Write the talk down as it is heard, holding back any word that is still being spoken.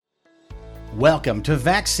Welcome to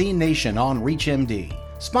Vaccine Nation on ReachMD,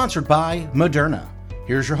 sponsored by Moderna.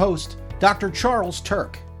 Here's your host, Dr. Charles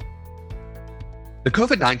Turck. The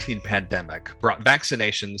COVID-19 pandemic brought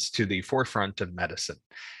vaccinations to the forefront of medicine.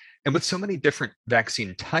 And with so many different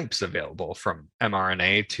vaccine types available, from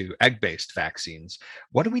mRNA to egg-based vaccines,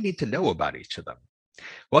 what do we need to know about each of them?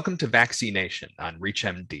 Welcome to Vaccine Nation on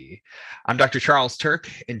ReachMD. I'm Dr. Charles Turck,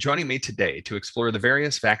 and joining me today to explore the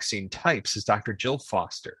various vaccine types is Dr. Jill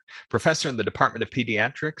Foster, professor in the Department of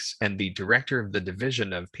Pediatrics and the director of the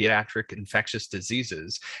Division of Pediatric Infectious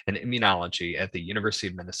Diseases and Immunology at the University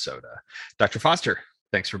of Minnesota. Dr. Foster,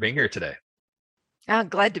 thanks for being here today.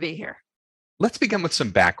 Glad to be here. Let's begin with some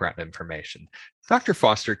background information. Dr.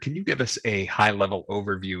 Foster, can you give us a high-level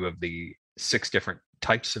overview of the 6 different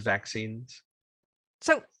types of vaccines?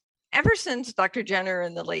 So ever since Dr. Jenner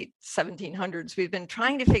in the late 1700s, we've been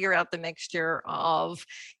trying to figure out the mixture of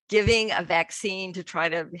giving a vaccine to try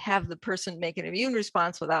to have the person make an immune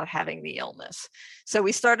response without having the illness. So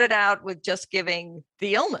we started out with just giving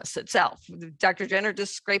the illness itself. Dr. Jenner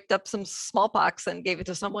just scraped up some smallpox and gave it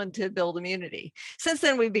to someone to build immunity. Since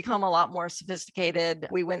then, we've become a lot more sophisticated.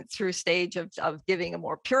 We went through a stage of giving a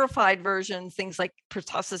more purified version, things like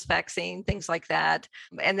pertussis vaccine, things like that.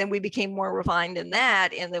 And then we became more refined in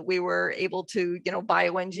that we were able to,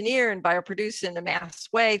 bioengineer and bioproduce in a mass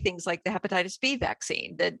way, things like the hepatitis B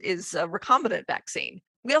vaccine that is a recombinant vaccine.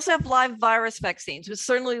 We also have live virus vaccines, which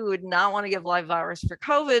certainly we would not want to give live virus for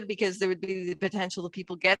COVID because there would be the potential of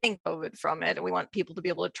people getting COVID from it. And we want people to be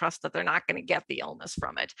able to trust that they're not going to get the illness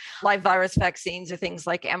from it. Live virus vaccines are things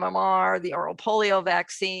like MMR, the oral polio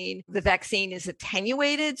vaccine. The vaccine is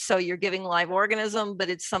attenuated, so you're giving live organism, but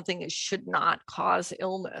it's something that should not cause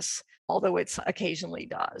illness, although it occasionally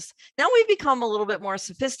does. Now we've become a little bit more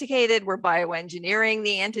sophisticated. We're bioengineering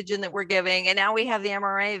the antigen that we're giving, and now we have the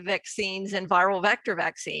mRNA vaccines and viral vector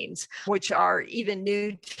vaccines, which are even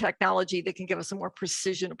new technology that can give us a more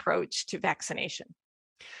precision approach to vaccination.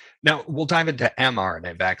 Now, we'll dive into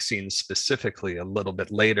mRNA vaccines specifically a little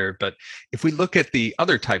bit later, but if we look at the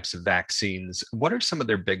other types of vaccines, what are some of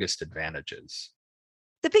their biggest advantages?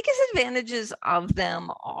 The biggest advantages of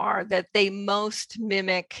them are that they most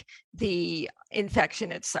mimic the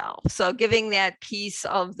infection itself. So giving that piece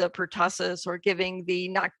of the pertussis or giving the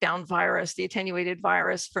knockdown virus, the attenuated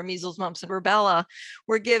virus for measles, mumps, and rubella,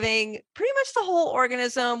 we're giving pretty much the whole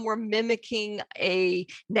organism. We're mimicking a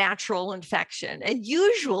natural infection. And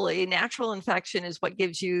usually natural infection is what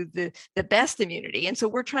gives you the best immunity. And so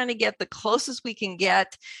we're trying to get the closest we can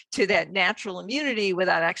get to that natural immunity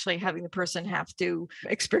without actually having the person have to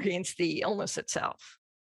experience the illness itself.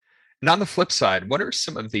 And on the flip side, what are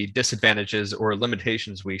some of the disadvantages or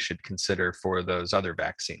limitations we should consider for those other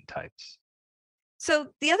vaccine types? So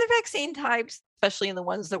the other vaccine types, especially in the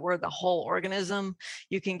ones that were the whole organism,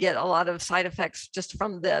 you can get a lot of side effects just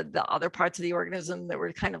from the other parts of the organism that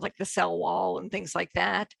were kind of like the cell wall and things like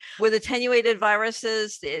that. With attenuated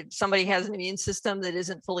viruses, if somebody has an immune system that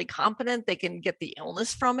isn't fully competent, they can get the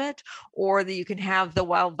illness from it, or that you can have the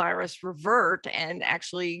wild virus revert and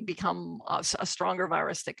actually become a stronger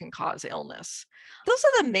virus that can cause illness. Those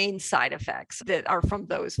are the main side effects that are from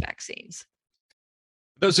those vaccines.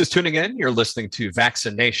 Those just tuning in, you're listening to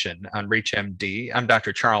Vaccination on ReachMD. I'm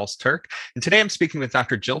Dr. Charles Turck, and today I'm speaking with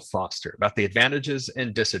Dr. Jill Foster about the advantages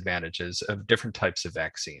and disadvantages of different types of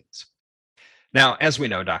vaccines. Now, as we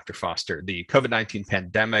know, Dr. Foster, the COVID-19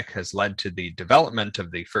 pandemic has led to the development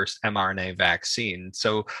of the first mRNA vaccine,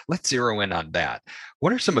 so let's zero in on that.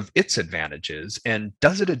 What are some of its advantages, and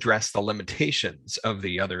does it address the limitations of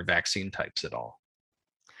the other vaccine types at all?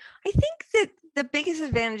 I think that the biggest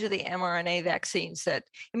advantage of the mRNA vaccines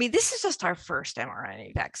this is just our first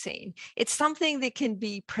mRNA vaccine. It's something that can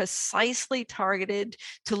be precisely targeted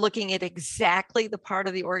to looking at exactly the part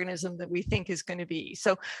of the organism that we think is going to be.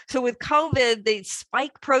 So with COVID, the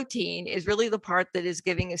spike protein is really the part that is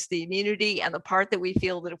giving us the immunity, and the part that we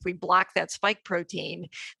feel that if we block that spike protein,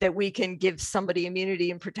 that we can give somebody immunity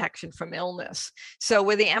and protection from illness. So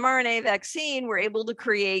with the mRNA vaccine, we're able to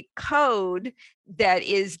create code that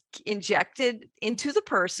is injected into the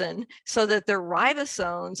person so that their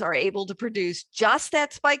ribosomes are able to produce just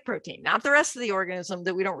that spike protein, not the rest of the organism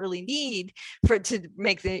that we don't really need to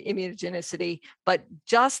make the immunogenicity, but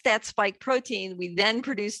just that spike protein. We then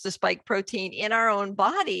produce the spike protein in our own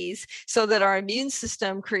bodies so that our immune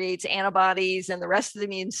system creates antibodies and the rest of the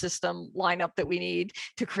immune system lineup that we need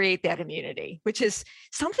to create that immunity, which is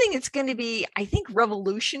something that's going to be, I think,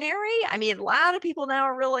 revolutionary. A lot of people now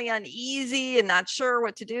are really uneasy and not sure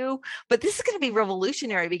what to do, but this is going to be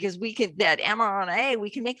revolutionary because we can make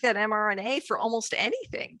that mRNA for almost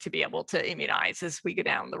anything to be able to immunize as we go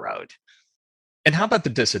down the road. And how about the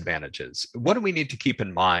disadvantages? What do we need to keep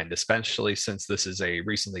in mind, especially since this is a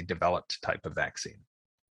recently developed type of vaccine?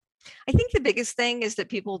 I think the biggest thing is that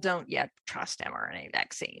people don't yet trust mRNA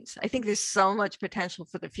vaccines. I think there's so much potential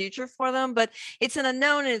for the future for them, but it's an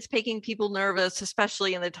unknown and it's making people nervous,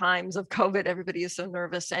 especially in the times of COVID. Everybody is so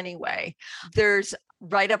nervous anyway. There's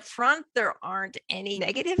right up front, there aren't any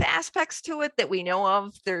negative aspects to it that we know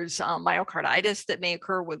of. There's myocarditis that may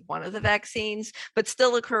occur with one of the vaccines, but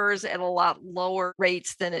still occurs at a lot lower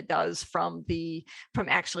rates than it does from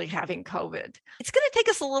actually having COVID. It's going to take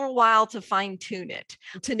us a little while to fine tune it,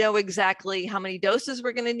 to know exactly how many doses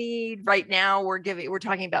we're going to need. Right now, we're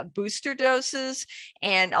talking about booster doses,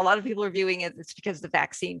 and a lot of people are viewing it's because the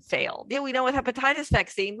vaccine failed. Yeah, we know with hepatitis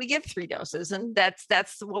vaccine, we give 3 doses, and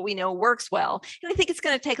that's what we know works well. And I think it's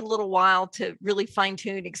going to take a little while to really fine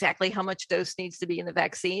tune exactly how much dose needs to be in the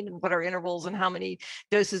vaccine and what our intervals and how many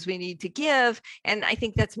doses we need to give. And I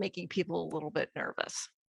think that's making people a little bit nervous.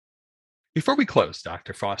 Before we close,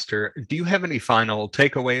 Dr. Foster, do you have any final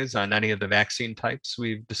takeaways on any of the vaccine types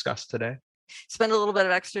we've discussed today? Spend a little bit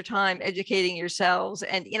of extra time educating yourselves,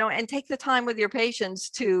 and take the time with your patients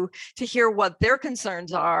to hear what their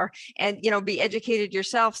concerns are, and be educated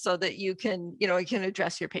yourself so that you can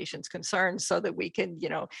address your patients' concerns so that we can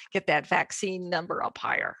get that vaccine number up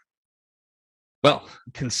higher. Well,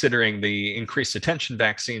 considering the increased attention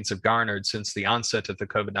vaccines have garnered since the onset of the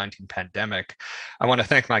COVID-19 pandemic, I want to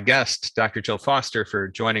thank my guest, Dr. Jill Foster, for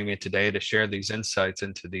joining me today to share these insights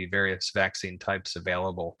into the various vaccine types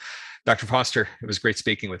available. Dr. Foster, it was great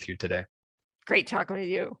speaking with you today. Great talking to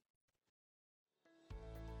you.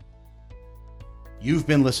 You've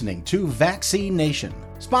been listening to Vaccine Nation,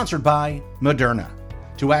 sponsored by Moderna.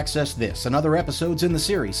 To access this and other episodes in the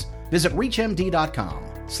series, visit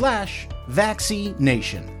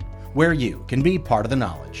reachmd.com/vaccination, where you can be part of the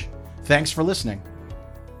knowledge. Thanks for listening.